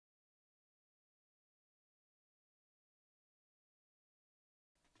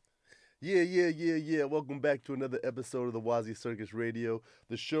Yeah. Welcome back to another episode of the Wazzy Circus Radio,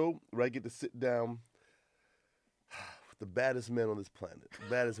 the show where I get to sit down with the baddest men on this planet,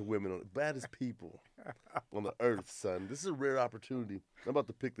 baddest women on it, baddest people on the earth, son. This is a rare opportunity. I'm about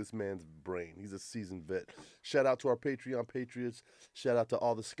to pick this man's brain. He's a seasoned vet. Shout out to our Patreon patriots. Shout out to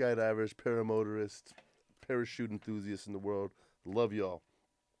all the skydivers, paramotorists, parachute enthusiasts in the world. Love y'all.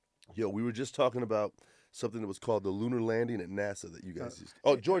 Yo, we were just talking about something that was called the lunar landing at NASA that you guys used.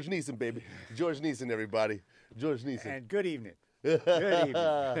 Oh, George Neeson, baby. George Neeson, everybody. George Neeson. And good evening. Put Good evening.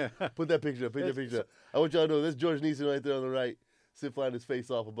 that picture up. Put that picture up. I want y'all to know this George Neeson right there on the right, sitting flying his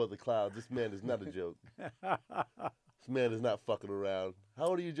face off above the clouds. This man is not a joke. This man is not fucking around. How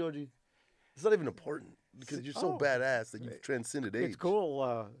old are you, Georgie? It's not even important because you're so badass that you've transcended age. It's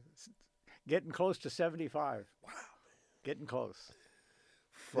cool. Getting close to 75. Wow. Getting close.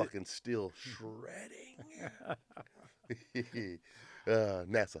 Fucking still shredding.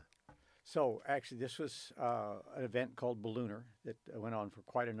 NASA. So actually, this was an event called Ballooner that went on for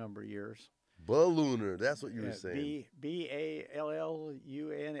quite a number of years. Ballooner. That's what you were saying. Ballunar.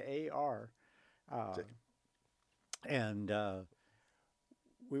 Check. And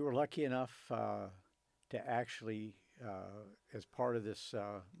we were lucky enough to actually, as part of this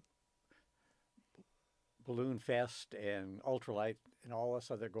Balloon Fest and Ultralight and all this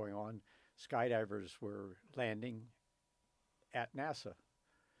other going on, skydivers were landing at NASA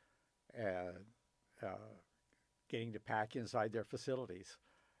and getting to pack inside their facilities.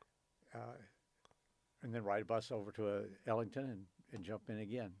 And then ride a bus over to Ellington and jump in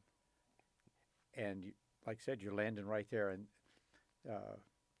again. And like I said, you're landing right there. And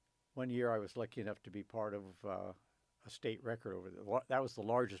one year I was lucky enough to be part of a state record over there. That was the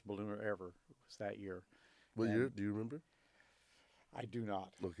largest ballooner ever. Was that year. What year? Do you remember? I do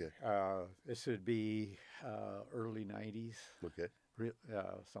not. Okay. This would be early 90s. Okay.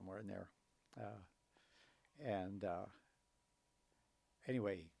 Somewhere in there.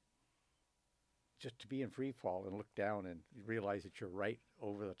 Anyway, just to be in free fall and look down and realize that you're right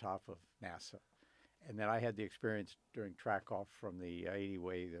over the top of NASA. And then I had the experience during track off from the 80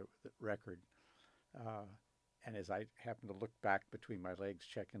 way, the record. And as I happened to look back between my legs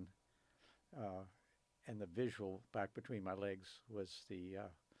checking, and the visual back between my legs was the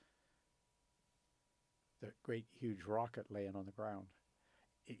great huge rocket laying on the ground.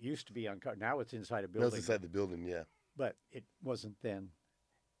 It used to be uncovered. Now it's inside a building. That's inside the building, yeah. But it wasn't then.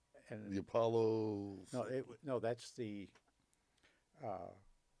 And the Apollo. No, that's the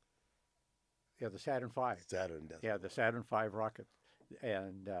the Saturn V. Saturn. Yeah, the Saturn V rocket.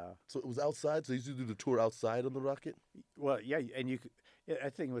 And so it was outside. So you used to do the tour outside on the rocket. Well, yeah, and you could.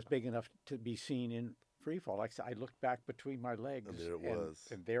 I think it was big enough to be seen in free fall. Like I said, I looked back between my legs, and there it was,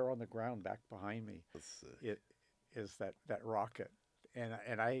 and there on the ground back behind me, it is that rocket, and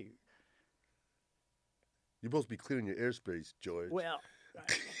I. You're supposed to be clearing your airspace, George. Well,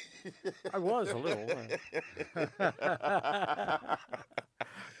 I was a little.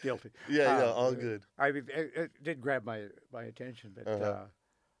 Guilty. Yeah, all good. I mean, it did grab my attention, but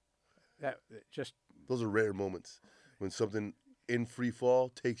that just. Those are rare moments when something in free fall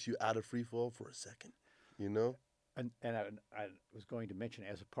takes you out of free fall for a second, you know? And I was going to mention,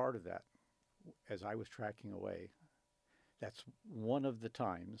 as a part of that, as I was tracking away, that's one of the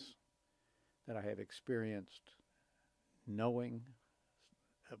times that I have experienced knowing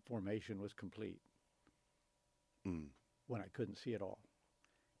a formation was complete when I couldn't see it all.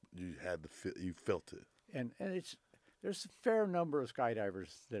 You had you felt it. And there's a fair number of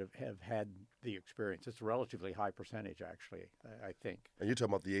skydivers that have had the experience. It's a relatively high percentage, actually, I think. And you're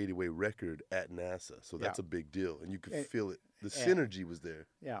talking about the 80-way record at NASA, so that's a big deal, and you could feel it. The synergy was there.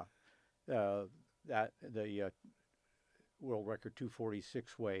 Yeah, that the world record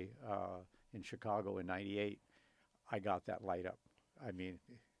 246-way in Chicago in '98, I got that light up. I mean,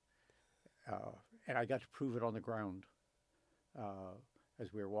 and I got to prove it on the ground.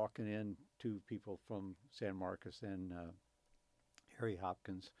 As we were walking in, two people from San Marcos and Harry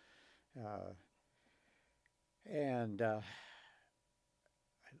Hopkins. And I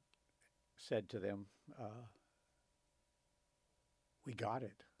said to them, we got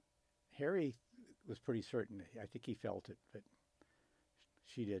it. Harry was pretty certain. I think he felt it, but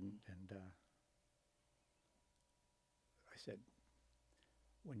she didn't. And I said,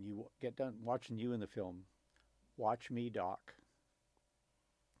 when you get done watching you in the film, watch me, Doc.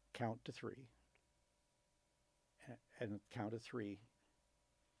 Count to 3, and count to 3,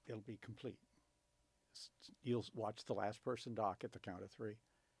 it'll be complete. You'll watch the last person dock at the count of 3.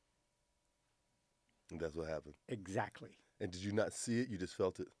 And that's what happened. Exactly. And did you not see it? You just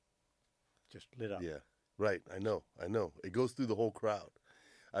felt it? Just lit up. Yeah, right. I know. It goes through the whole crowd.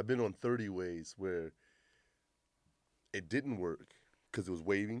 I've been on 30 ways where it didn't work because it was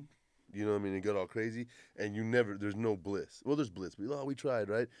waving. You know what I mean? It got all crazy, and there's no bliss. Well, there's bliss. We tried,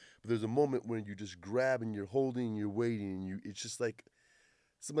 right? But there's a moment when you just grab and you're holding and you're waiting, and it's just like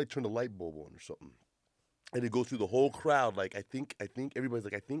somebody turned a light bulb on or something. And it goes through the whole crowd, like, I think, everybody's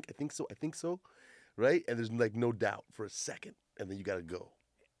like, I think so, right? And there's like no doubt for a second, and then you got to go.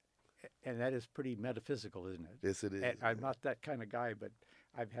 And that is pretty metaphysical, isn't it? Yes, it is. And I'm not that kind of guy, but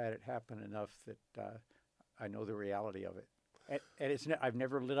I've had it happen enough that I know the reality of it. And I've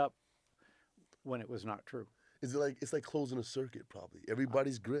never lit up when it was not true. It's like closing a circuit, probably.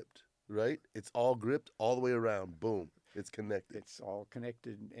 Everybody's gripped, right? It's all gripped all the way around. Boom. It's connected. It's all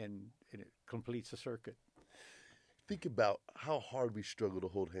connected, and it completes a circuit. Think about how hard we struggle to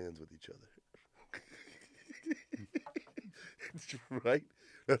hold hands with each other. Right?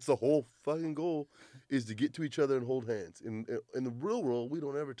 That's the whole fucking goal, is to get to each other and hold hands. In the real world, we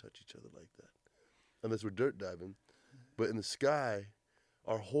don't ever touch each other like that, unless we're dirt diving. But in the sky,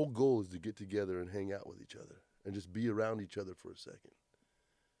 our whole goal is to get together and hang out with each other and just be around each other for a second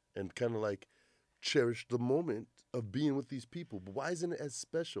and kind of like cherish the moment of being with these people. But why isn't it as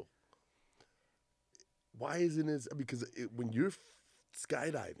special? Why isn't it? Because when you're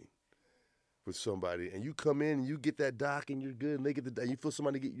skydiving with somebody and you come in and you get that dock and you're good, and they get and you feel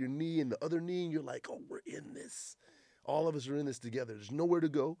somebody get your knee and the other knee, and you're like, oh, we're in this. All of us are in this together. There's nowhere to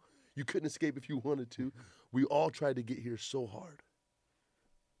go. You couldn't escape if you wanted to. We all tried to get here so hard.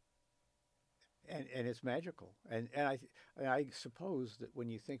 And it's magical. And I suppose that when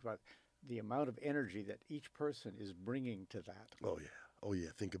you think about the amount of energy that each person is bringing to that. Oh yeah.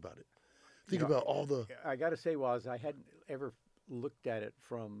 Think about it. Think about all the. I got to say, Woz, I hadn't ever looked at it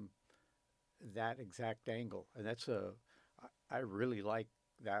from that exact angle, and I really like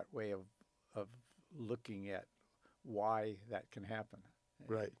that way of looking at why that can happen.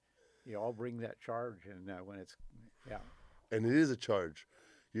 Right. You all bring that charge, and when it's And it is a charge.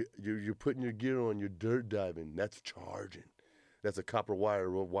 You're putting your gear on. You're dirt diving. That's charging. That's a copper wire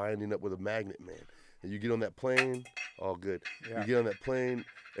winding up with a magnet, man. And you get on that plane, all good. Yeah. You get on that plane,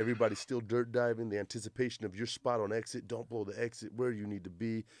 everybody's still dirt diving. The anticipation of your spot on exit. Don't blow the exit. Where you need to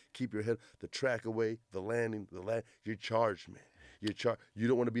be. Keep your head, the track away, the landing. You're charged, man. You're charged. You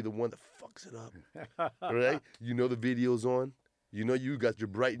don't want to be the one that fucks it up, right? You know the video's on. You know you got your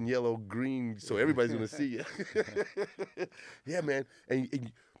bright and yellow, green, so everybody's gonna see you. Yeah, man. And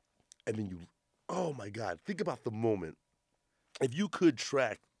then you, oh my God, think about the moment. If you could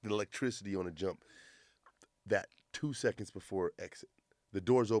track the electricity on a jump, that 2 seconds before exit, the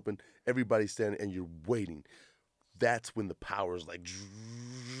doors open, everybody's standing, and you're waiting. That's when the power is like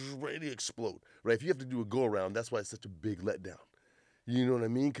ready to explode, right? If you have to do a go around, that's why it's such a big letdown. You know what I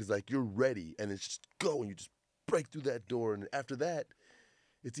mean? Because like you're ready, and it's just go, and you just break through that door, and after that,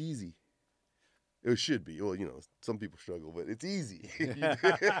 it's easy. It should be. Well, some people struggle, but it's easy.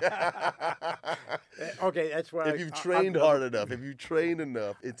 Okay, that's what. If you've trained hard enough, if you train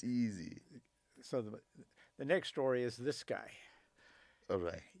enough, it's easy. So the next story is this guy. All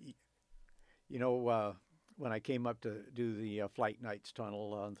right. When I came up to do the Flight Nights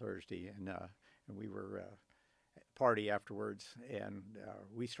tunnel on Thursday, and we were at a party afterwards, and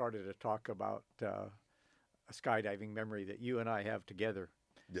we started to talk about a skydiving memory that you and I have together.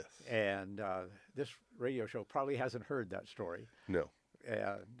 Yes. And this radio show probably hasn't heard that story. No. And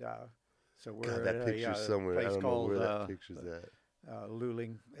so we're God, that at picture's a somewhere. place I don't know called where that picture's at.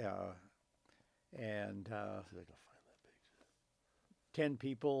 Luling, and See if I can find that picture. 10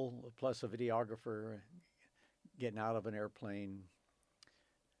 people plus a videographer getting out of an airplane,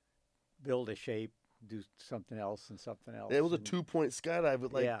 build a shape, do something else and something else. Yeah, it was a 2-point skydive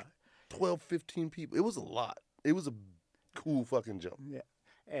with 12, 15 people. It was a lot. It was a cool fucking jump. Yeah.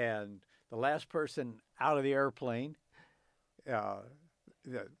 And the last person out of the airplane,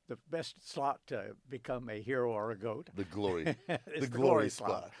 the best slot to become a hero or a goat. The glory. the glory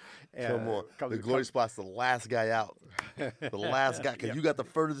spot. Come on. The glory spot's the last guy out. The last guy. Because you got the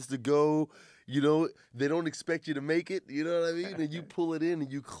furthest to go. They don't expect you to make it. You know what I mean? And you pull it in and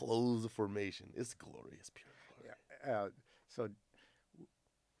you close the formation. It's glorious, pure glory. So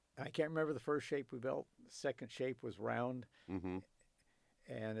I can't remember the first shape we built. The second shape was round. Mm-hmm.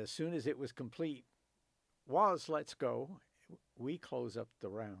 And as soon as it was complete, let's go. We close up the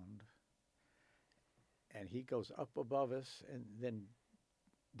round. And he goes up above us and then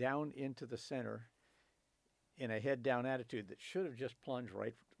down into the center in a head-down attitude that should have just plunged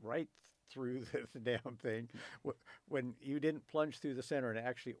right through the damn thing. When you didn't plunge through the center and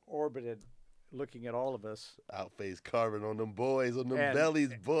actually orbited looking at all of us. Outface carving on them boys, on them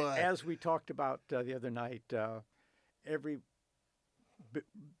bellies, boy. As we talked about the other night, every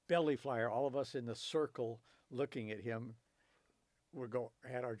belly flyer. All of us in the circle looking at him.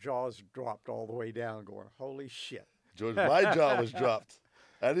 Had our jaws dropped all the way down, going, "Holy shit!" George, my jaw was dropped.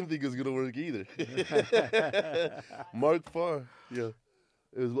 I didn't think it was gonna work either. Mark Farr, yeah.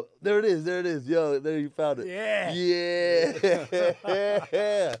 There it is. Yo, there you found it. Yeah.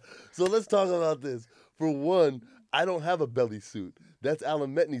 Yeah. So let's talk about this. For one, I don't have a belly suit. That's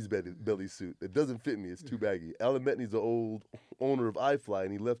Alan Metney's belly suit. It doesn't fit me. It's too baggy. Alan Metney's the old owner of iFly,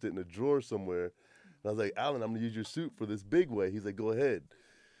 and he left it in a drawer somewhere. And I was like, Alan, I'm going to use your suit for this big way. He's like, go ahead.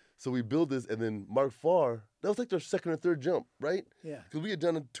 So we build this, and then Mark Farr, that was like their second or third jump, right? Yeah. Because we had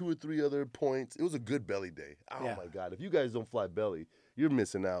done 2 or 3 other points. It was a good belly day. Oh, Yeah. my God. If you guys don't fly belly, you're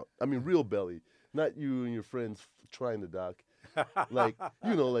missing out. I mean, real belly, not you and your friends trying to dock. Like,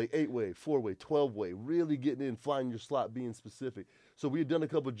 like 8-way, 4-way, 12-way, really getting in, flying your slot, being specific. So we had done a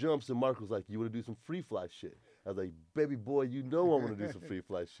couple jumps, and Mark was like, you want to do some free fly shit? I was like, baby boy, I want to do some free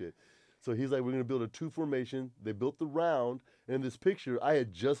fly shit. So he's like, we're going to build a 2 formation. They built the round. And in this picture, I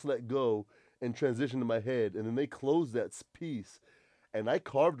had just let go and transitioned to my head. And then they closed that piece. And I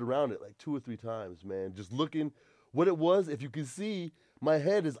carved around it like 2 or 3 times, man. Just looking. What it was, if you can see, my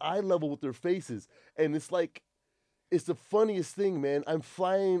head is eye level with their faces. And it's like, it's the funniest thing, man. I'm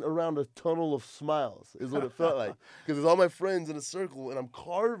flying around a tunnel of smiles is what it felt like. Because there's all my friends in a circle. And I'm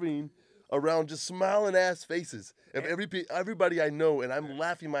carving around just smiling ass faces of everybody I know. And I'm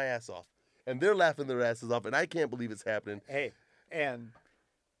laughing my ass off. And they're laughing their asses off, and I can't believe it's happening. Hey, and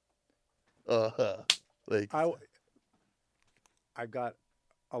like I've got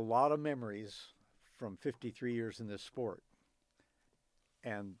a lot of memories from 53 years in this sport,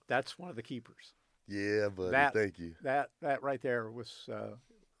 and that's one of the keepers. Yeah, buddy. Thank you. That right there was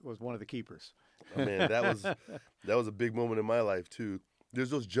one of the keepers. Oh, man, that was a big moment in my life too.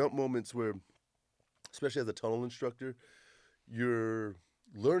 There's those jump moments where, especially as a tunnel instructor, you're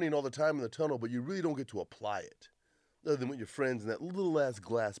learning all the time in the tunnel, but you really don't get to apply it other than with your friends in that little ass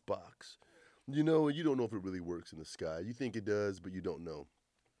glass box. You don't know if it really works in the sky. You think it does, but you don't know.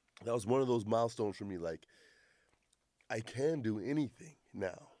 That was one of those milestones for me. Like, I can do anything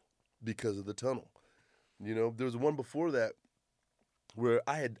now because of the tunnel. There was one before that where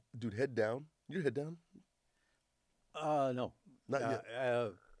I had, dude, head down. Your head down? No. Not yet.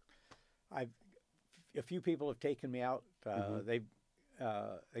 A few people have taken me out.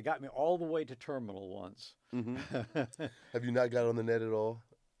 They got me all the way to terminal once. Mm-hmm. Have you not got on the net at all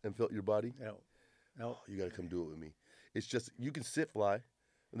and felt your body? No. Oh, you got to come do it with me. It's just, you can sit fly,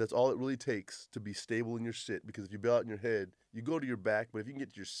 and that's all it really takes to be stable in your sit, because if you bail out in your head, you go to your back, but if you can get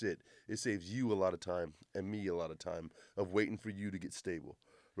to your sit, it saves you a lot of time and me a lot of time of waiting for you to get stable,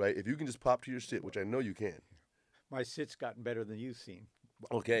 right? If you can just pop to your sit, which I know you can. My sit's gotten better than you've seen.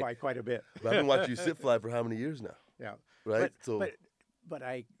 Okay. By quite a bit. But I've been watching you sit fly for how many years now? Yeah. Right? But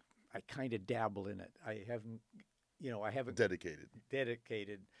I kind of dabble in it. I haven't dedicated,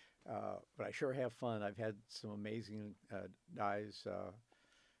 but I sure have fun. I've had some amazing dives.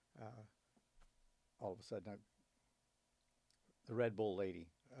 All of a sudden, the Red Bull lady,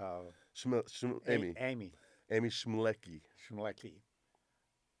 Amy Schmelecki.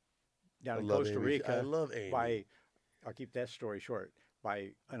 Down in Costa Rica. I love Amy. I'll keep that story short.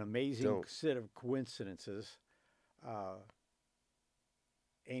 By an amazing set of coincidences,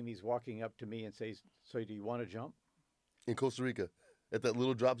 Amy's walking up to me and says, "So do you want to jump?" In Costa Rica, at that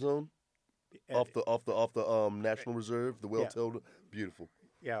little drop zone, off the National Reserve, the well-tailed, beautiful.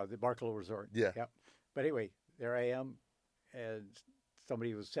 Yeah, the Barcelo Resort. Yeah. Yep. But anyway, there I am, and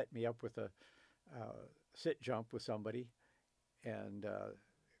somebody was setting me up with a sit jump with somebody, and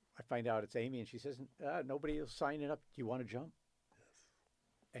I find out it's Amy, and she says, "Nobody is signing up. Do you want to jump?"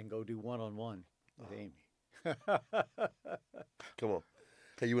 Yes. And go do one-on-one with Amy. Come on.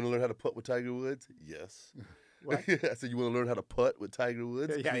 Hey, you want to learn how to putt with Tiger Woods? Yes. What? I said, you want to learn how to putt with Tiger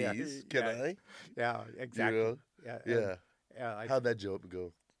Woods? Yeah, please. Can I? Yeah, exactly. Yeah. How'd that jump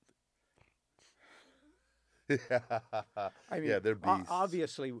go? I mean, yeah, they're beasts.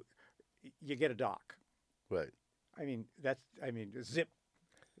 Obviously, you get a dock. Right. I mean, zip.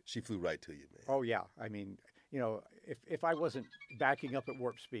 She flew right to you, man. Oh, yeah. I mean, if I wasn't backing up at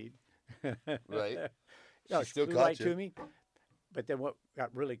warp speed. Right. She still flew caught right you. to me. But then what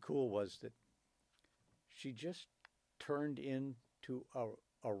got really cool was that she just turned into a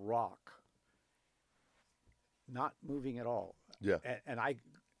rock, not moving at all. Yeah. And I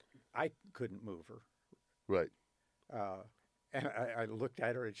couldn't move her. Right. And I looked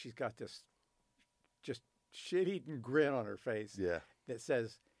at her, and she's got this just shit-eating grin on her face. Yeah. That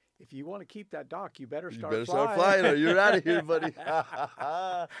says, "If you want to keep that dock, you better start flying. flying. Start flying, or you're out of here, buddy."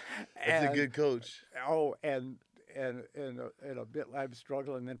 That's a good coach. Oh, and and a bit I'm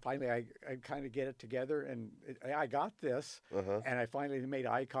struggling, and then finally I kind of get it together, and I got this, Uh-huh. and I finally made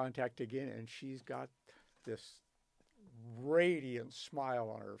eye contact again, and she's got this radiant smile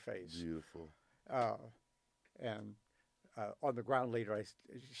on her face, Beautiful. uh, and on the ground later,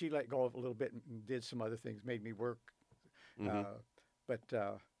 she let go of a little bit and did some other things, made me work, Mhm. but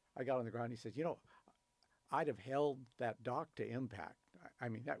I got on the ground. And he said, I'd have held that dock to impact. I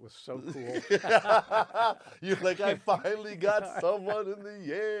mean, that was so cool. You're like, I finally got someone in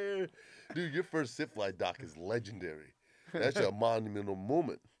the air. Dude, your first sit fly dock is legendary. That's a monumental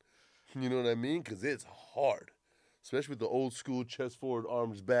moment. You know what I mean? Because it's hard. Especially with the old school chest forward,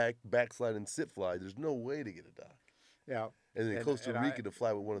 arms back, backslide, and sit fly. There's no way to get a dock. Yeah, And in And- Costa and Rica to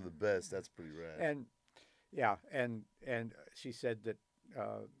fly with one of the best, that's pretty rad. and yeah, and she said that.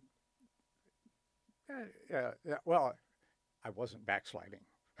 Well, I wasn't backsliding.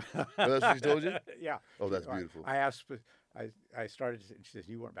 That's what she told you? Yeah. Oh, that's I- beautiful. I asked. I started. And she says,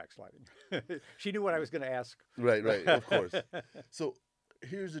 "You weren't backsliding." She knew what I was going to ask. Right, of course. So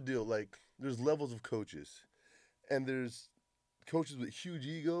here's the deal. Like, there's levels of coaches. And there's coaches with huge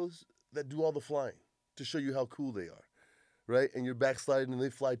egos that do all the flying to show you how cool they are, right? And you're backsliding and they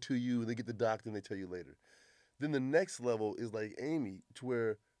fly to you and they get the dock and they tell you later. Then the next level is like Amy, to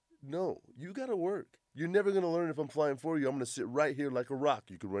where, no, you got to work. You're never going to learn if I'm flying for you. I'm going to sit right here like a rock.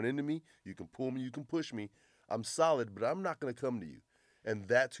 You can run into me, you can pull me, you can push me. I'm solid, but I'm not going to come to you. And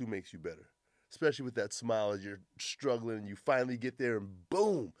that's who makes you better. Especially with that smile as you're struggling and you finally get there and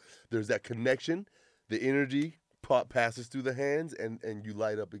boom, there's that connection, the energy passes through the hands and you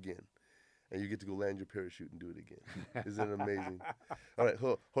light up again. And you get to go land your parachute and do it again. Isn't it amazing? All right,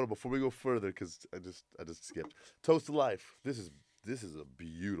 hold on. Before we go further, because I just skipped. Toast to life. This is a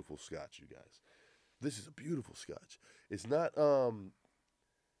beautiful scotch, you guys. This is a beautiful scotch. It's not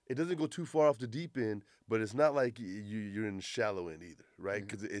it doesn't go too far off the deep end, but it's not like you're in the shallow end either, right?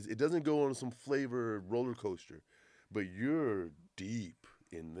 Because it doesn't go on some flavor roller coaster, but you're deep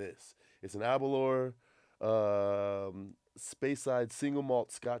in this. It's an Aberlour Speyside single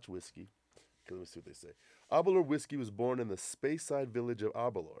malt Scotch whiskey. Okay, let me see what they say. Aberlour whiskey was born in the Speyside village of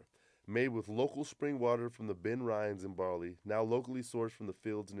Aberlour, made with local spring water from the Ben Ryans and barley, now locally sourced from the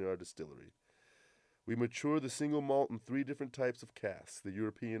fields near our distillery. We mature the single malt in 3 different types of casks, the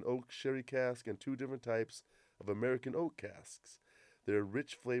European oak sherry cask and 2 different types of American oak casks. Their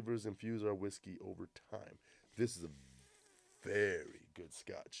rich flavors infuse our whiskey over time. This is a very good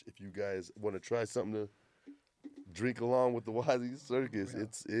scotch. If you guys want to try something to drink along with the Wazzy Circus,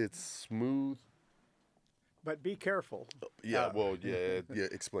 it's smooth. But be careful. Yeah,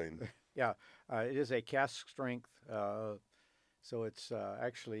 explain. Yeah, it is a cask strength, so it's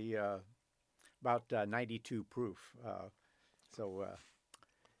actually about 92 proof.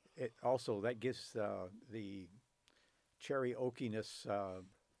 It also that gives the cherry oakiness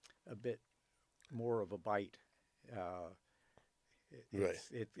a bit more of a bite. Right.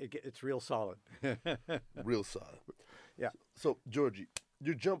 It's real solid. Real solid. Yeah. So, Georgie,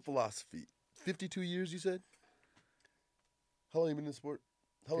 your jump philosophy, 52 years, you said? How long have you been in the sport?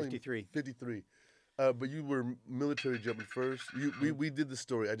 53. 53. But you were military jumping first. We did the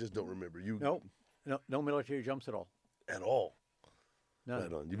story. I just don't remember. No military jumps at all. At all. None.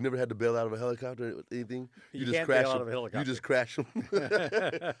 Right on. You've never had to bail out of a helicopter or anything? You just can't crash bail out them. of a helicopter. You just crash them.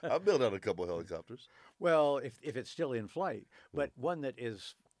 I've bailed out a couple of helicopters. Well, if it's still in flight, but one that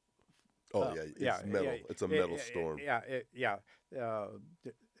is. Oh, it's metal. It's a metal storm.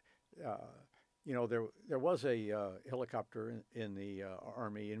 There was a helicopter in the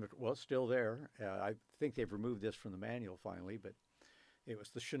Army, and it was still there. I think they've removed this from the manual finally, but it was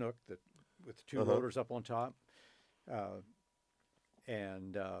the Chinook with the 2 rotors up on top.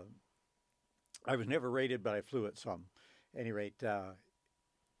 And I was never rated, but I flew it some. At any rate,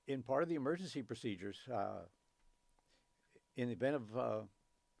 in part of the emergency procedures, in the event of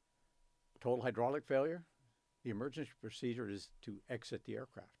total hydraulic failure, the emergency procedure is to exit the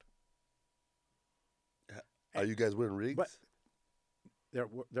aircraft. Are you guys wearing rigs? But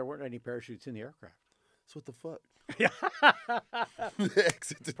there weren't any parachutes in the aircraft. So what the fuck? Yeah.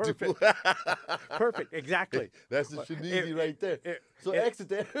 Exit the Perfect. Perfect. Exactly. That's the Shanizi right there. So exit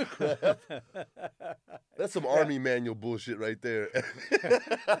the aircraft. That's some Yeah. Army manual bullshit right there.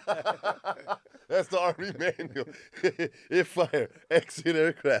 That's the Army manual. If fire, exit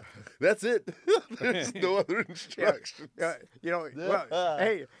aircraft. That's it. There's no other instructions. What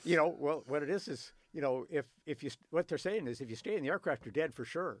it is, if you what they're saying is if you stay in the aircraft, you're dead for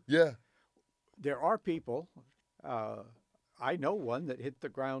sure. Yeah. There are people. I know one that hit the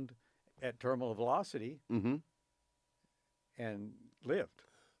ground at terminal velocity Mm-hmm. and lived.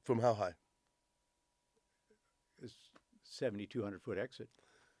 From how high? 7,200 foot exit.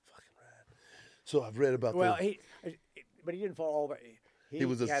 Fucking rad. So I've read about Well, the. but he didn't fall all the way. He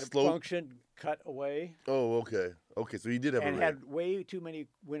was a had slow- function cut away Oh, okay. Okay, so he did have and a rig. had way too many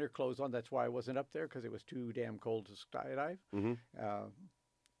winter clothes on. That's why I wasn't up there because it was too damn cold to skydive. Mm-hmm.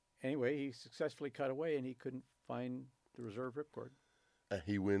 Anyway, he successfully cut away and he couldn't find the reserve ripcord And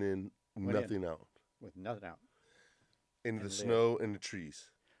he went in, Went in. nothing out. with nothing out. In the And snow and the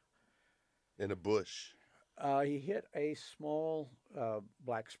trees. In a bush. He hit a small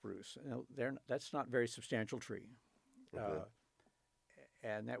black spruce. Now, that's not a very substantial tree. Okay.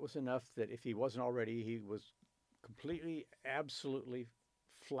 And that was enough that if he wasn't already, he was completely, absolutely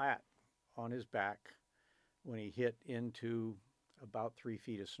flat on his back when he hit into about 3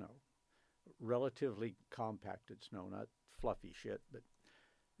 feet of snow. Relatively compacted snow, not fluffy shit, but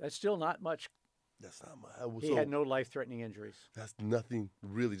that's still not much. That's not my. He had no life-threatening injuries. That's nothing,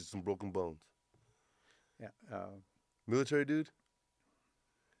 really, just some broken bones. Yeah. Military dude?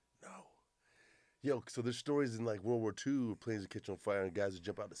 No. Yo, so there's stories in like World War II where planes would catch on fire and guys would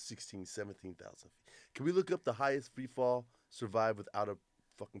jump out to 16, 17,000 feet. Can we look up the highest free fall survive without a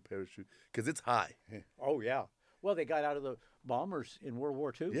fucking parachute? Because it's high. Oh yeah. Well, they got out of the bombers in World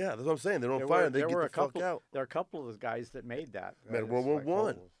War II. Yeah, that's what I'm saying. They're on There fire were- and they there get were the a couple, fuck out. There are a couple of those guys that made that. Man, It's World War like,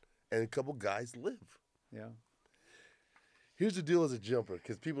 One. oh, And a couple guys live. yeah. Here's the deal as a jumper,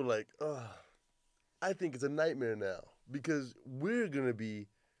 because people are like, oh, I think it's a nightmare now because we're going to be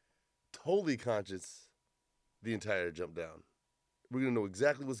totally conscious the entire jump down. We're going to know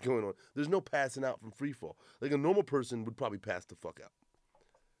exactly what's going on. There's no passing out from free fall. Like a normal person would probably pass the fuck out.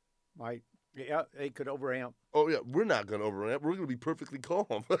 Yeah, they could overamp. Oh, yeah, we're not going to overlap. We're going to be perfectly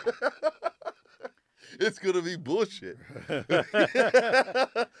calm. It's going to be bullshit.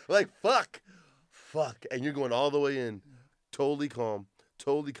 Like, fuck. And you're going all the way in, totally calm,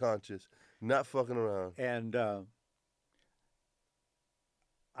 totally conscious, not fucking around. And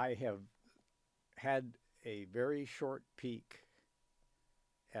I have had a very short peek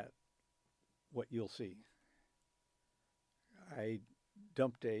at what you'll see. I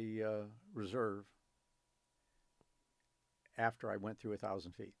dumped a reserve after I went through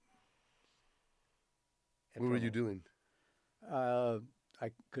 1,000 feet. What were you doing? I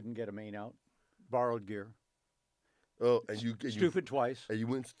couldn't get a main out. Borrowed gear. Oh, and you Stupid twice. And you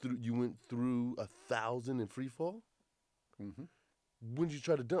went through 1,000 in free fall. Mm-hmm. When did you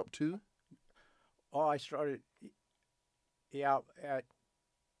try to dump 2? Oh, I started. Yeah, at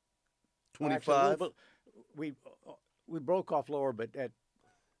 25. We broke off lower, but at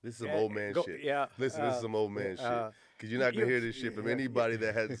This is some old man shit. Yeah. Listen, this is some old man shit. Because you're not going to hear this shit from anybody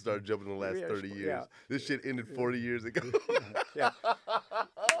that hasn't started jumping in the last 30 years. Yeah. This shit ended 40 years ago. Yeah.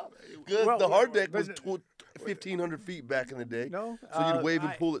 Because Well, the hard deck but- was 1,500 feet back in the day. No. So you'd wave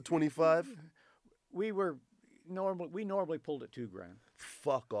and pull at 25? We normally pulled at 2 grand.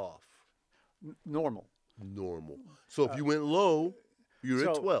 Fuck off. Normal. Normal. So if you went low, you're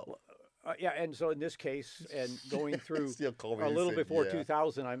at so, 12. Yeah, and so in this case, and going through See how calm a he little said, before yeah.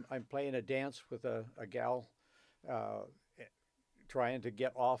 2000, I'm playing a dance with a gal, trying to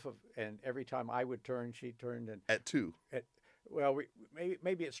get off of, and every time I would turn, she turned, and At 2. well,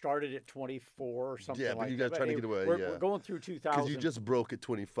 maybe it started at 24 or something Yeah, like but you that. guys trying to get away, We're, yeah. we're going through 2000. Because you just broke at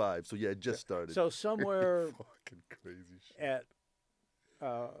 25. So yeah, it just started. So somewhere Fucking crazy shit. at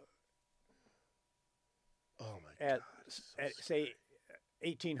Oh my God. at say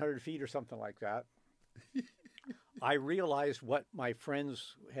 1,800 feet or something like that, I realized what my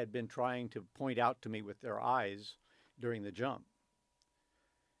friends had been trying to point out to me with their eyes during the jump,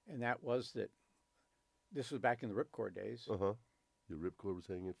 and that was that this was back in the ripcord days. Uh-huh. Your ripcord was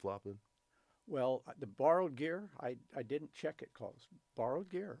hanging, flopping. Well, the borrowed gear, I didn't check it close. Borrowed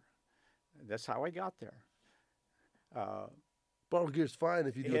gear. That's how I got there. Borrowed gear's fine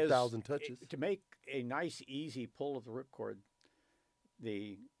if you do 1,000 touches. To make a nice, easy pull of the ripcord,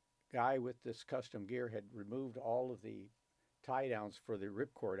 the guy with this custom gear had removed all of the tie downs for the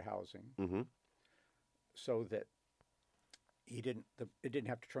ripcord housing, Mm-hmm. so that it didn't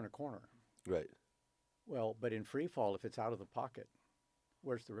have to turn a corner. Right. Well, but in free fall, if it's out of the pocket,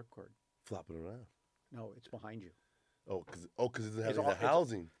 where's the ripcord? Flopping around. No, it's behind you. Oh, because it doesn't have It's any all- of the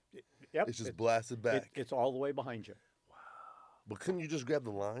housing. Yep, It's just blasted back. it's all the way behind you. But couldn't you just grab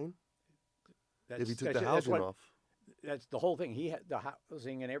the line if you took the that's housing what- off? That's the whole thing. He had the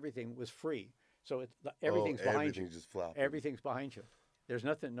housing and everything was free, so everything's behind you. Everything's just flopping. Everything's behind you. There's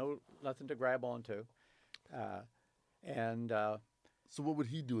nothing to grab onto, and So what would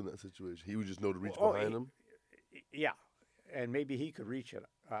he do in that situation? He would just know to reach Oh, behind he- him? yeah, and maybe he could reach it.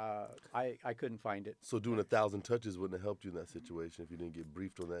 I couldn't find it. So doing 1,000 touches wouldn't have helped you in that situation if you didn't get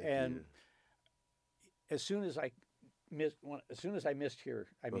briefed on that And gear. as soon as I as soon as I missed here,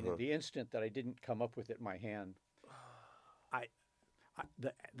 I mean, Uh-huh. the instant that I didn't come up with it in my hand, I,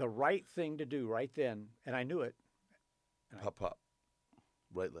 the right thing to do right then, and I knew it, Pop, pop.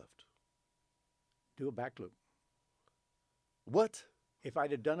 Right, left. do a back loop. What? If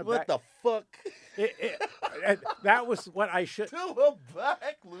I'd have done a What back, the fuck? and that was what I should. Do a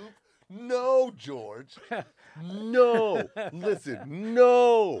back loop? No, George. No. Listen,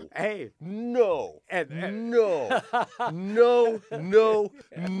 no. Hey, No. and- No. No. No.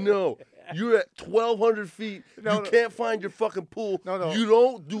 No. You're at 1,200 feet. No, you no. can't find your fucking pool. No. You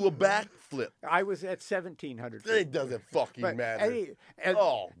don't do a backflip. I was at 1,700 feet. It doesn't fucking But, matter. hey, and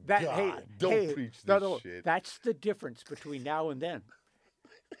Oh, that, God. hey, Don't hey, preach no, this no, shit. That's the difference between now and then.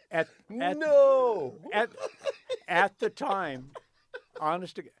 At No. at the time,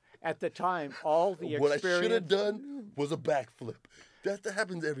 honest to, at the time, all the What I experience. should have done was a backflip. That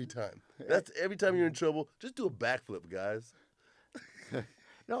happens every time. That's every time you're in trouble. Just do a backflip, guys.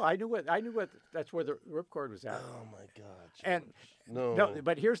 No, I knew what. That's where the ripcord was at. Oh my God. And No. no,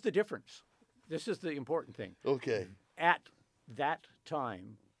 but here's the difference. This is the important thing. Okay. At that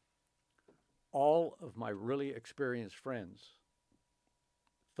time, all of my really experienced friends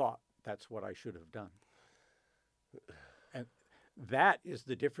thought that's what I should have done. And that is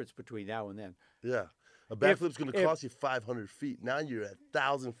the difference between now and then. Yeah. A backflip's going to if- cost you 500 feet. Now you're at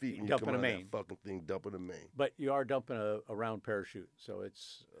 1,000 feet and you're Dumping coming a out of main. that fucking thing, dumping a main. But you are dumping a round parachute, so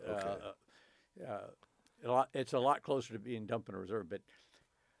it's it's a lot closer to being dumping a reserve. But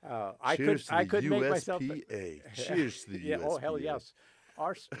I Cheers to I the could make myself. USPA. Cheers to the Yeah. USPA. Oh hell yes.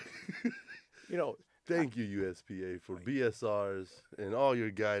 You know, Thank you, USPA, for BSRs and all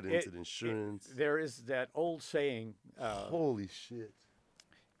your guidance and insurance. there is that old saying. Holy shit.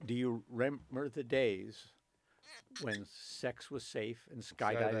 Do you remember the days when sex was safe and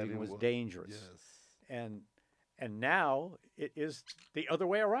skydiving was dangerous? Yes. And now it is the other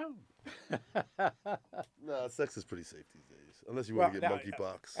way around. No, sex is pretty safe these days, unless you want to get now,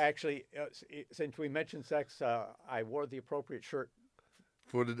 monkeypox. Actually, since we mentioned sex, I wore the appropriate shirt.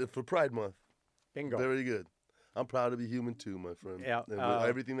 For Pride Month. Bingo. Very good. I'm proud to be human too, my friend. Yeah, And with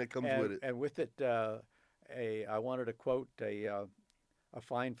everything that comes with it. And with it, I wanted to quote a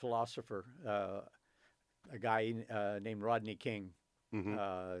fine philosopher, a guy named Rodney King.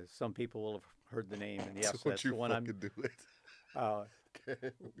 Mhm. Some people will have heard the name, and yes, Don't that's you the one I'm. fucking do it.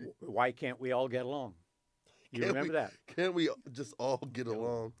 Why can't we all get along? You remember that? Can't we just all get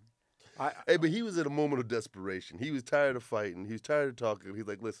along? I, Hey, but he was in a moment of desperation. He was tired of fighting. He was tired of talking. He's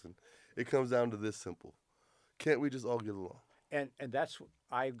like, listen, it comes down to this simple. Can't we just all get along? and that's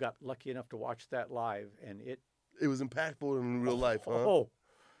I got lucky enough to watch that live, and it. It was impactful in real life, huh? Oh,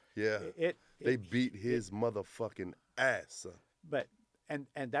 Yeah. it. They beat his motherfucking ass, son. But and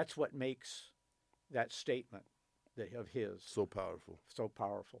that's what makes that statement of his So powerful. so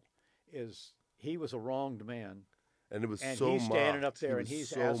powerful, is he was a wronged man, And it was and so he's standing mocked. up there He and was he's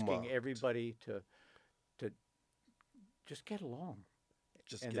so asking mocked. everybody to just get along,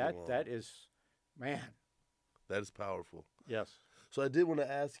 Just and get along. that is, man, That is powerful. yes. So I did want to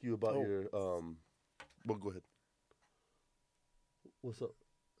ask you about Oh. your well, go ahead. What's up?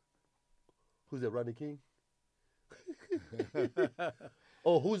 Who's that? Rodney King?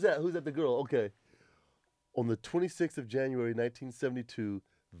 Oh, who's that? Who's that? The girl? Okay. On the 26th of January, 1972,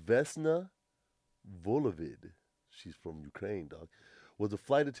 Vesna Volovid, she's from Ukraine, dog, was a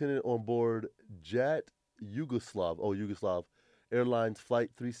flight attendant on board Jet Yugoslav Airlines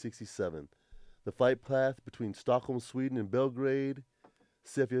Flight 367. The flight path between Stockholm, Sweden, and Belgrade.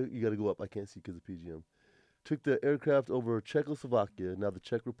 Sefia, you got to go up. I can't see because of PGM. Took the aircraft over Czechoslovakia, now the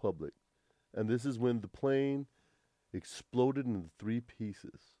Czech Republic. And this is when the plane exploded into 3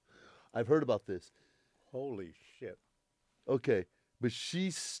 pieces. I've heard about this. Holy shit! Okay, but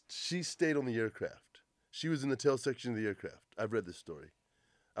she stayed on the aircraft. She was in the tail section of the aircraft. I've read this story.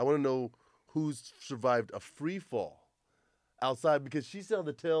 I want to know who's survived a free fall outside, because she said on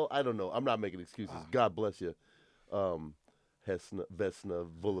the tail. I don't know. I'm not making excuses. God bless you, Vesna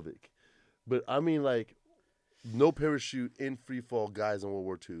Vulovic. But I mean, like, no parachute in free fall guys in World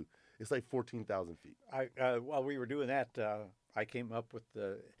War II. It's like 14,000 feet. While we were doing that, I came up with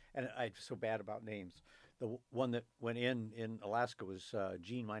and I'm so bad about names. The one that went in Alaska was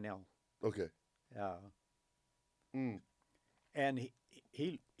Gene Minell. Okay. And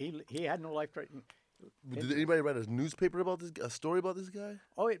he had no life-threatening. Did anybody write a newspaper about this? A story about this guy?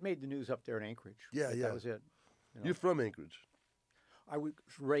 Oh, it made the news up there in Anchorage. Yeah, but yeah. That was it. You know. You're from Anchorage, I was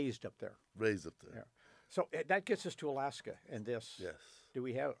raised up there. raised up there. Yeah. So that gets us to Alaska and this. Yes. Do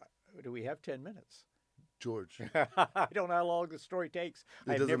we have 10 minutes? George. I don't know how long the story takes.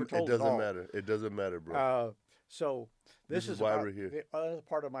 I've never told it doesn't all. matter. It doesn't matter, bro. So This this is is why about we're here. the other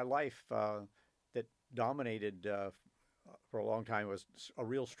part of my life that dominated for a long time was a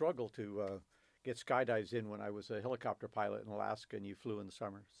real struggle to get skydives in when I was a helicopter pilot in Alaska and you flew in the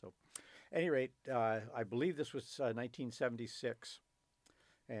summer. So, at any rate, I believe this was 1976,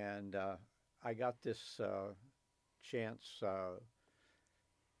 and I got this chance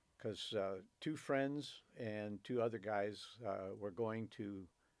because two friends and two other guys were going to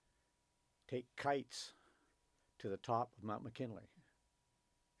take kites to the top of Mount McKinley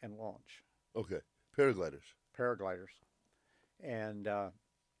and launch Okay. Paragliders. paragliders. And I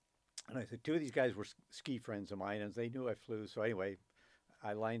said, two of these guys were ski friends of mine, and they knew I flew. So anyway,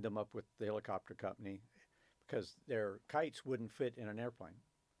 I lined them up with the helicopter company because their kites wouldn't fit in an airplane.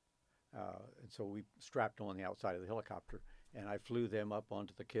 And so we strapped them on the outside of the helicopter, and I flew them up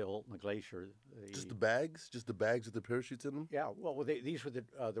onto the Kill and the glacier. Just the bags? Just the bags with the parachutes in them? Yeah, well, these were the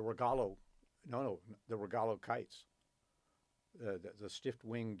Rogallo, the Rogallo kites, the stiff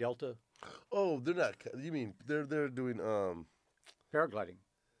wing Delta Oh, they're not. You mean they're doing paragliding.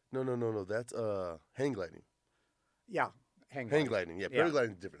 No. That's hang gliding. Yeah, hang Hang gliding. gliding. Yeah, Yeah.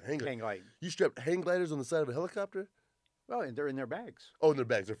 paragliding is different. Hang gliding. Hang gliding. You strapped hang gliders on the side of a helicopter? Well, and they're in their bags. Oh, and their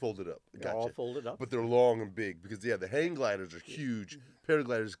bags are folded up. They're all folded up. But they're long and big because the hang gliders are huge.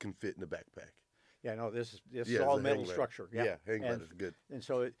 Paragliders can fit in a backpack. Yeah, no, this is Yeah, all it's a hang metal glider. structure. Yeah, hang and, gliders, good. And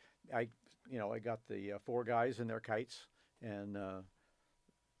so I got the four guys in their kites, and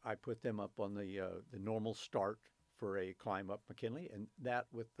I put them up on the normal start for a climb up McKinley, and that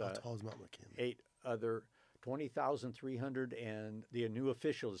with How tall is Mount McKinley? 8 other 20,300, and the new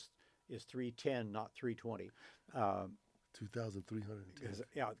official is 310, not 320. 2,310.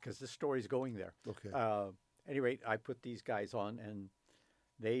 Because this story's going there. Okay. At any rate, I put these guys on, and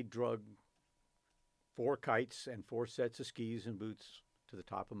they drug 4 kites and 4 sets of skis and boots to the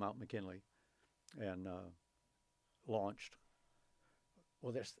top of Mount McKinley, and launched.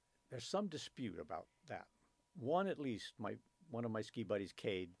 Well, there's some dispute about that. One, at least, one of my ski buddies,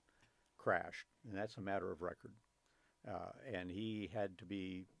 Cade, crashed, and that's a matter of record. And he had to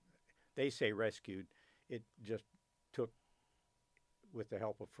be, they say, rescued. It just took, with the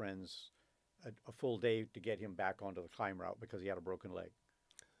help of friends, a full day to get him back onto the climb route because he had a broken leg.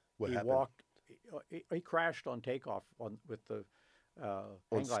 What he happened? walked. He crashed on takeoff with the On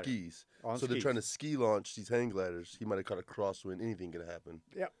hang glider. skis. On So they're skis. trying to ski launch these hang gliders. He might have caught a crosswind. Anything could happen.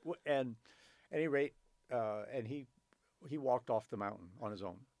 Yeah, and at any rate, and he walked off the mountain on his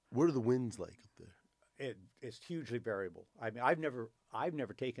own. What are the winds like up there? It's hugely variable. I mean, I've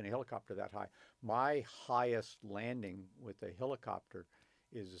never taken a helicopter that high. My highest landing with a helicopter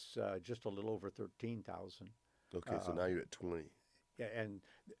is just a little over 13,000. Okay, so now you're at 20. Yeah, and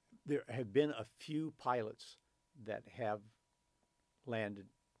there have been a few pilots that have landed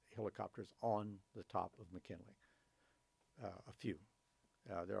helicopters on the top of McKinley. A few.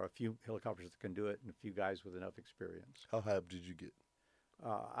 There are a few helicopters that can do it, and a few guys with enough experience. How high up did you get?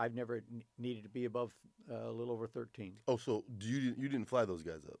 I've never needed to be above a little over 13. Oh, so you didn't fly those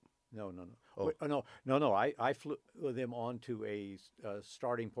guys up? No. Oh. Wait, no. I flew them onto a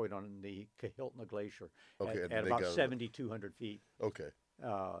starting point on the Kahiltna Glacier Okay, and at they about got 7,200 feet. Okay,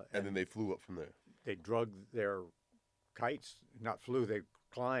 and then they flew up from there. They drug their kites, not flew, they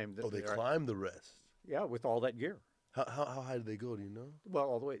climbed. Oh, they climbed the rest. Yeah, with all that gear. How high did they go? Do you know? Well,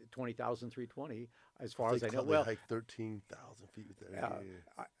 all the way to 20,320, as far as I know. They Well, hiked 13,000 feet with that.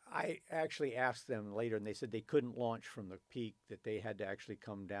 Yeah. I actually asked them later, and they said they couldn't launch from the peak, that they had to actually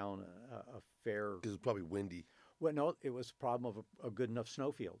come down a fair. Because it's probably windy. Well, no, it was a problem of a good enough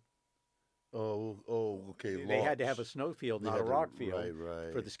snowfield. Oh, okay. They had to have a snowfield, not a rock field,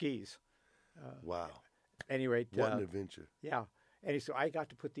 right. for the skis. Wow. Anyway, What an adventure. yeah. And so I got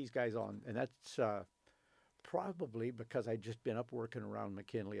to put these guys on, and that's probably because I'd just been up working around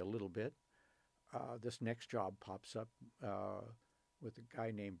McKinley a little bit. This next job pops up with a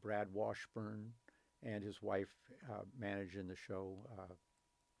guy named Brad Washburn and his wife managing the show.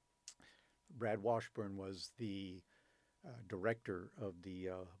 Brad Washburn was the director of the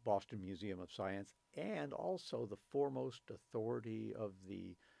Boston Museum of Science and also the foremost authority of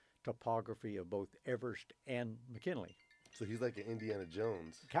the topography of both Everest and McKinley. So he's like an Indiana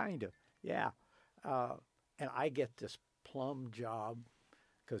Jones. Kind of, yeah. And I get this plum job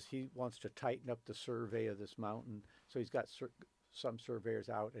because he wants to tighten up the survey of this mountain. So he's got some surveyors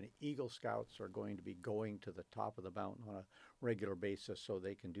out, and Eagle Scouts are going to be going to the top of the mountain on a regular basis so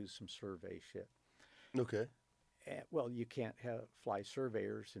they can do some survey shit. Okay. Well, you can't fly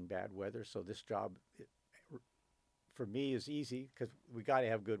surveyors in bad weather, so this job, for me, is easy because we got to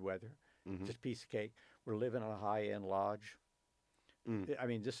have good weather. Mm-hmm. Just a piece of cake. We're living on a high-end lodge. Mm. I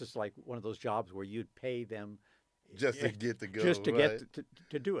mean, this is like one of those jobs where you'd pay them Just to get to go. just to right. get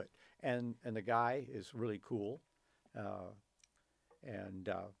to do it. And the guy is really cool. Uh, and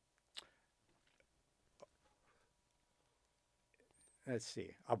let's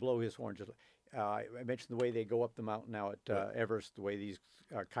see, I'll blow his horn. Just I mentioned the way they go up the mountain now at Everest, the way these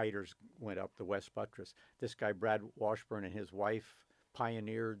kiters went up the West Buttress. This guy, Brad Washburn, and his wife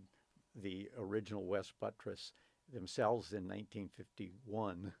pioneered the original West Buttress themselves in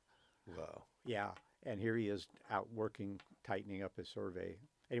 1951. Wow. Yeah, and here he is out working, tightening up his survey.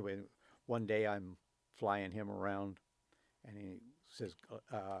 Anyway, one day I'm flying him around, and he says,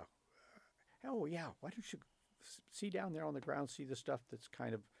 "Oh yeah, why don't you see down there on the ground, see the stuff that's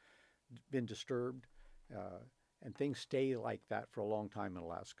kind of been disturbed?" And things stay like that for a long time in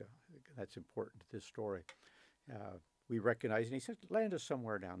Alaska. That's important to this story. We recognize, and he said, "Land us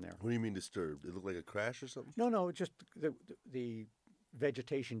somewhere down there." What do you mean disturbed? It looked like a crash or something? No, just the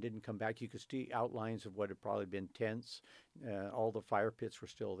vegetation didn't come back. You could see outlines of what had probably been tents. All the fire pits were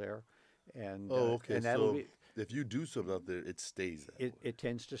still there, and Oh, okay. and that'll So be, if you do something out there, it stays that way. it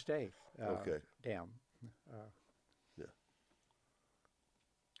tends to stay. Okay. Down. Yeah.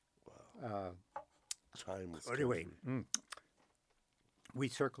 Wow. Timeless. Anyway, country. we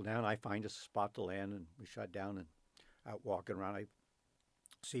circle down. I find a spot to land, and we shut down and out walking around. I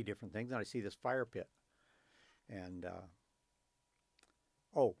see different things, and I see this fire pit. And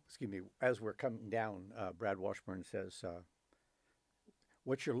excuse me. As we're coming down, Brad Washburn says,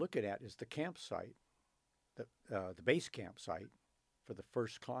 "What you're looking at is the campsite, the base campsite for the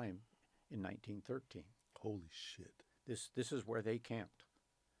first climb in 1913. Holy shit. This is where they camped."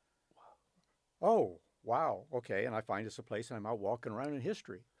 Oh, wow. Okay. And I find us a place, and I'm out walking around in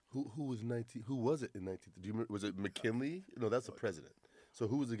history. Who was 19? Who was it in 19? Do you remember? Was it McKinley? No, that's the president. So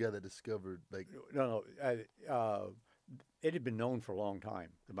who was the guy that discovered like? No. It had been known for a long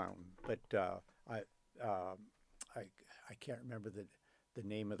time, the mountain, but I can't remember the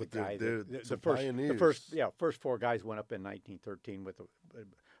name of the guy. They're The some first, pioneers. first four guys went up in 1913 with a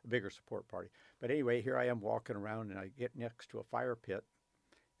bigger support party. But anyway, here I am walking around, and I get next to a fire pit,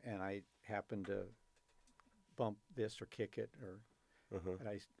 and I happen to bump this or kick it, and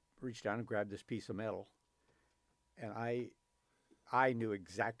I reached down and grabbed this piece of metal, and I knew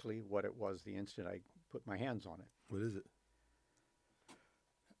exactly what it was the instant I put my hands on it. What is it?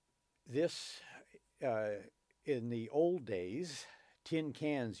 This, in the old days, tin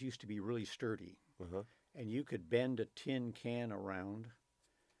cans used to be really sturdy, and you could bend a tin can around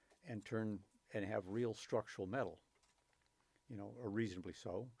and turn and have real structural metal, or reasonably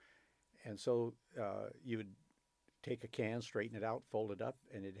so. And so you would take a can, straighten it out, fold it up,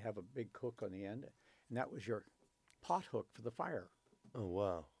 and it'd have a big hook on the end, and that was your pot hook for the fire. Oh,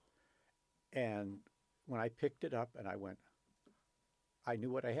 wow. And when I picked it up and I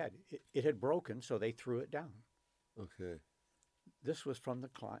knew what I had. It had broken, so they threw it down. Okay. This was from the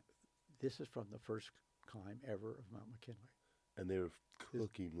climb. This is from the first climb ever of Mount McKinley. And they were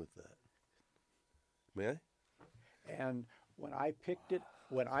cooking with that. May I? And when I picked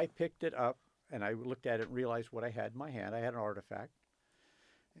it up and I looked at it and realized what I had in my hand, I had an artifact,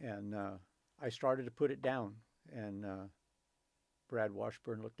 and I started to put it down. And Brad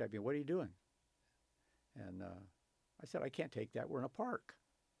Washburn looked at me. "What are you doing?" And I said, "I can't take that. We're in a park."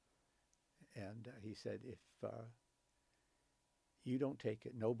 And he said, "If you don't take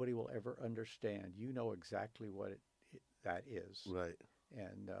it, nobody will ever understand. You know exactly what that is, Right.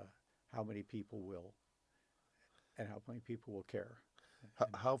 and how many people will, and how many people will care."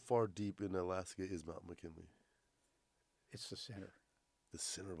 How far deep in Alaska is Mount McKinley? It's the center. The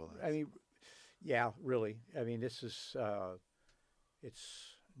center of Alaska. I mean, yeah, really. I mean, this is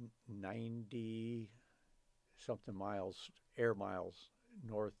it's 90 something miles, air miles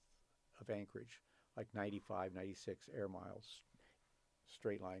north of Anchorage, like 95, 96 air miles,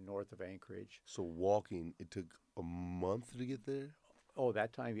 straight line north of Anchorage. So walking, it took a month to get there? Oh,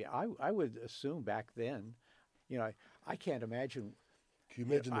 that time, yeah. I would assume back then, I can't imagine. Can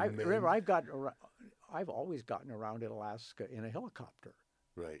you imagine the men? Remember, I've always gotten around in Alaska in a helicopter.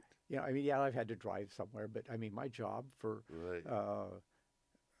 Right. I mean, yeah, I've had to drive somewhere, but I mean, my job for Right.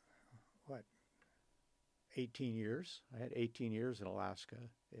 18 years. I had 18 years in Alaska,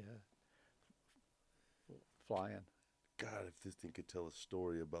 flying. God, if this thing could tell a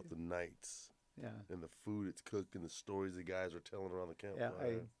story about the nights Yeah, and the food it's cooked and the stories the guys are telling around the yeah.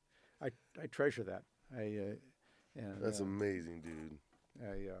 campfire. I treasure that. That's amazing, dude.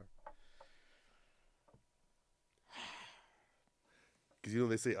 Because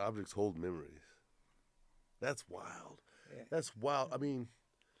they say objects hold memories. That's wild. Yeah. That's wild. I mean,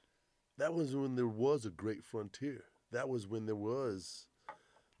 that was when there was a great frontier. That was when there was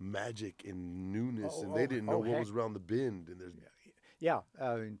magic and newness, Oh, and they didn't know what heck. was around the bend. And there's Yeah,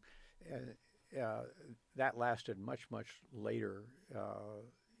 that lasted much, much later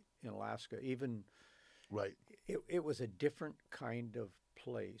in Alaska. Even right. it was a different kind of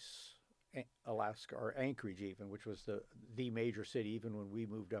place, Alaska or Anchorage, even, which was the major city, even when we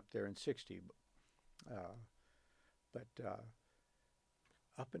moved up there in '60. Uh, but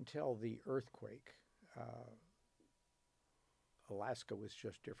up until the earthquake, Alaska was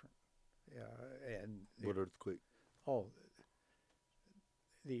just different. And What earthquake? oh,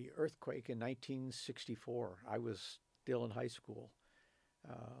 the earthquake in 1964. I was still in high school.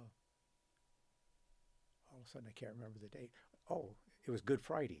 All of a sudden, I can't remember the date. Oh, it was Good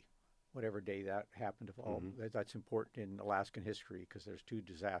Friday, whatever day that happened. Of all, that's important in Alaskan history because there's two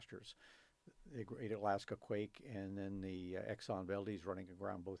disasters: the Great Alaska Quake and then the Exxon Valdez running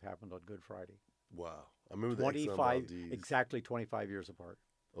aground. Both happened on Good Friday. Wow, I remember the Exxon 25, Valdez. exactly 25 years apart.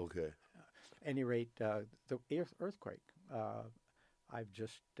 Okay, Any rate, the earthquake. I've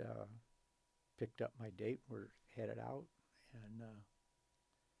just picked up my date. We're headed out, and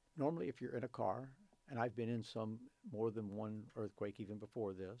normally, if you're in a car, and I've been in some more than one earthquake even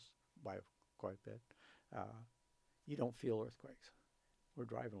before this by quite a bit, you don't feel earthquakes. We're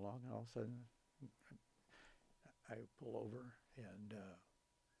driving along, and all of a sudden, I pull over, and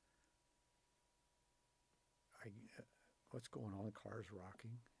what's going on? The car's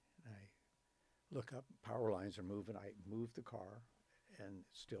rocking. And I look up, power lines are moving. I move the car, and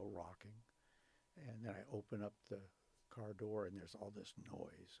it's still rocking. And then I open up the car door, and there's all this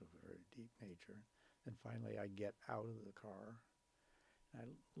noise of a very deep nature. And finally, I get out of the car. And I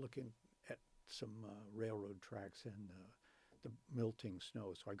look in at some railroad tracks and the melting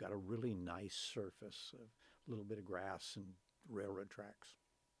snow. So I got a really nice surface, a little bit of grass and railroad tracks.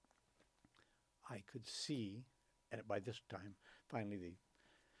 I could see, and by this time, finally,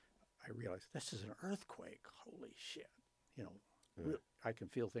 I realized this is an earthquake. Holy shit! You know, Yeah. I can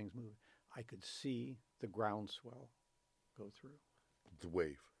feel things moving. I could see the groundswell go through. the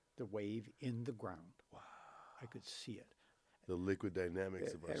wave, The wave in the ground. Wow. I could see it. the liquid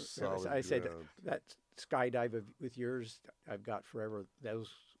dynamics of our As solid I said, ground. that skydive with yours, I've got forever.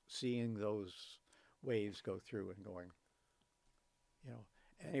 Seeing those waves go through and going. You know.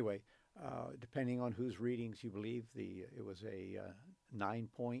 Anyway, depending on whose readings you believe, it was a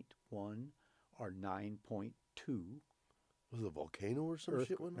 9.1 or 9.2. Was it a volcano or some Earth,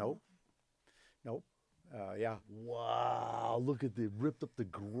 shit went nope, nope. Yeah, Wow, look at the ripped up the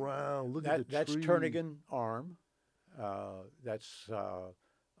ground. Look at the that's tree. Turnagain Arm. That's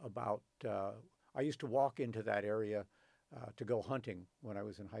about. I used to walk into that area to go hunting when I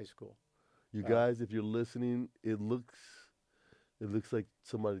was in high school. You guys, if you're listening, it looks like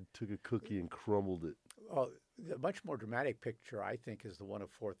somebody took a cookie and crumbled it. The much more dramatic picture, I think, is the one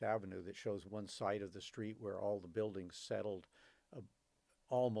of Fourth Avenue that shows one side of the street where all the buildings settled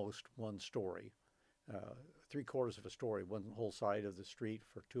almost one story, 3/4 of a story, one whole side of the street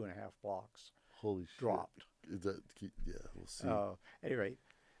for 2.5 blocks Holy shit. dropped. Is that, yeah, we'll see. At any rate,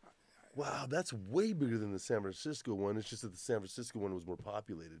 Wow, that's way bigger than the San Francisco one. It's just that the San Francisco one was more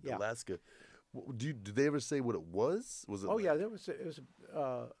populated. Yeah. Alaska. Did they ever say what it was? Was it? oh like- yeah, it was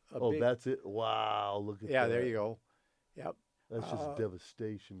a Oh, big. that's it. Wow, look at Yeah, that. there you go. Yep. That's just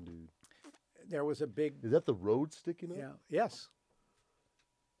devastation, dude. There was a big. Is that the road sticking up? Yeah. Yes.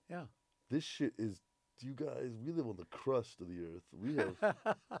 Yeah. This shit is. You guys, we live on the crust of the earth. We have.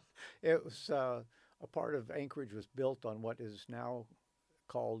 It was a part of Anchorage was built on what is now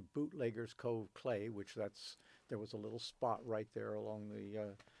called Bootleggers Cove Clay, which there was a little spot right there along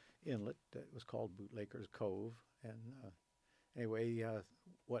the inlet that was called Bootleggers Cove. And anyway,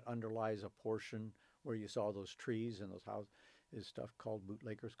 what underlies a portion where you saw those trees and those houses is stuff called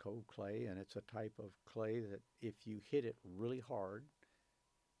Bootleggers Cove Clay, and it's a type of clay that if you hit it really hard,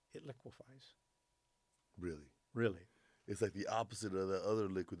 it liquefies. Really? Really. It's like the opposite of the other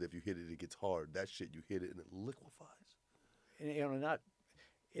liquid. If you hit it, it gets hard. That shit, you hit it and it liquefies. And, you know,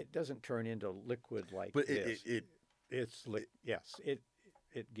 it doesn't turn into liquid like But this. Yes,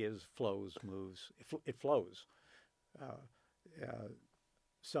 it gives, flows, moves. It flows.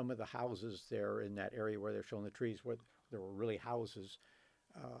 Some of the houses there in that area where they're showing the trees, where there were really houses,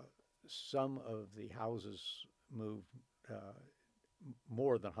 some of the houses moved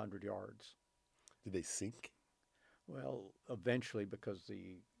more than 100 yards. Did they sink? Well, eventually, because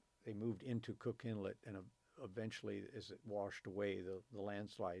they moved into Cook Inlet, and eventually, as it washed away, the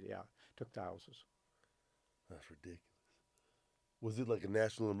landslide, took the houses. That's ridiculous. Was it like a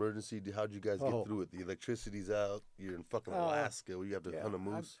national emergency? How'd you guys get Oh. through it? The electricity's out. You're in fucking Alaska where you have to hunt a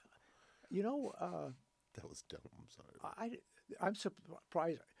moose. You know, That was dumb. I'm sorry. I'm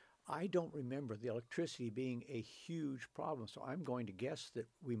surprised. I don't remember the electricity being a huge problem, so I'm going to guess that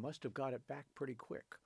we must have got it back pretty quick.